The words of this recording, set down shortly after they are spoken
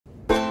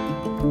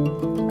Hey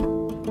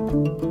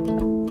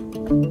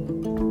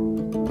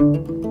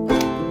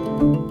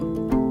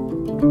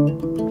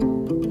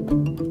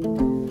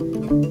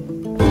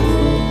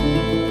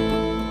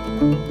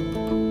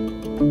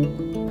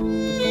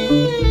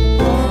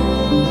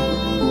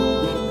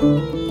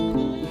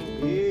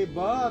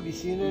Bob, you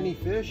seen any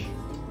fish?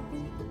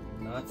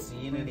 Not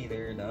seeing any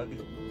there, Doug.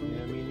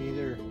 Yeah, me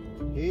neither.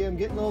 Hey, I'm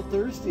getting all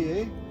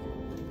thirsty, eh?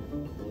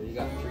 Well, you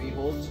got 3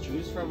 holes to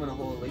choose from and a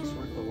whole lake's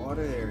worth of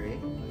water there, eh?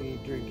 I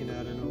ain't drinking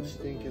out of no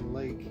stinking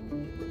lake.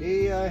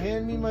 Hey,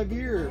 hand me my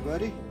beer,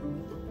 buddy.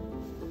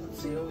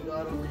 Let's see what we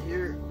got over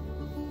here.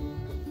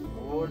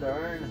 Oh,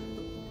 darn.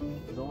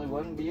 There's only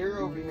 1 beer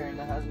over here and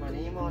it has my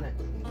name on it.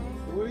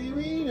 What do you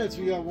mean that's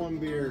we got 1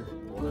 beer?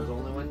 Well, there's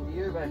only 1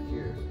 beer back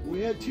here.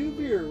 We had 2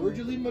 beer. Where'd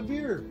you leave my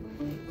beer?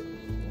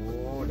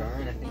 Oh,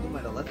 darn. I think you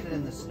might have left it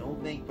in the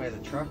snowbank by the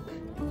truck.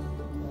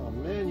 Oh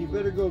man, you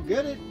better go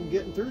get it. I'm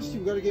getting thirsty.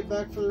 We gotta get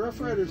back for the Rough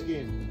Riders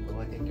game. Well,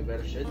 I think you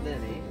better should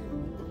then, eh?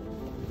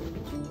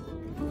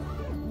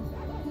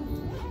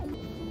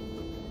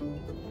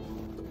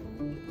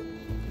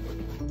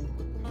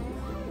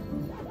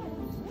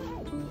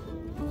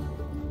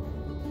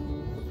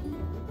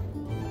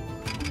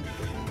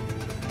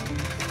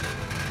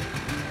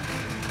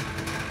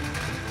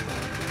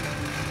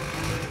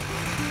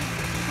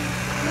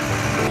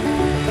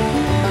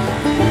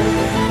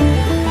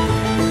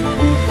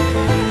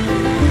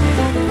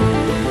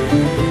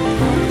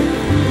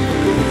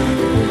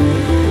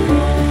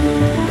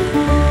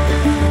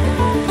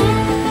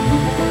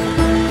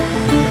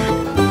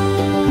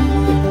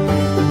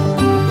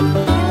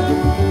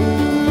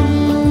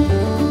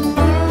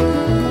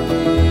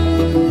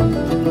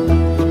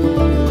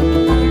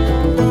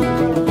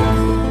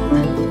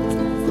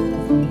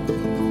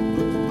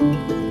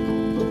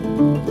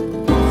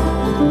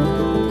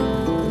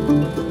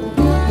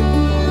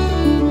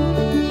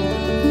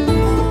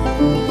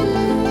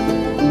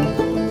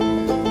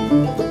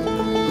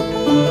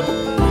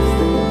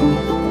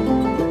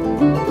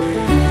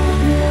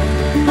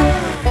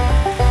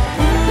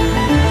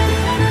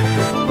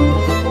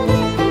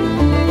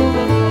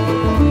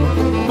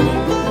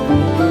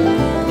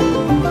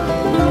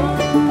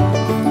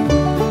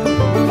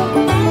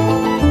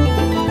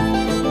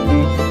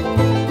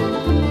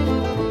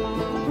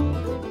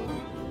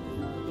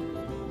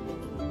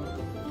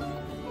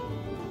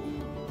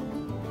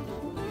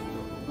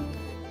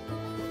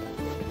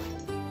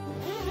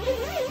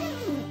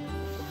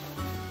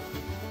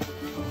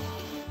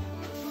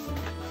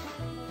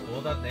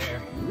 Hold up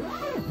there.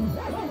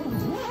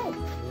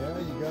 Yeah,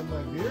 you got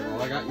my beer? Oh,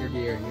 I got your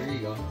beer. Here you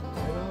go.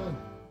 Hold on.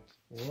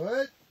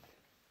 What?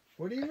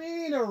 What do you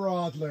mean a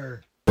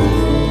Rodler?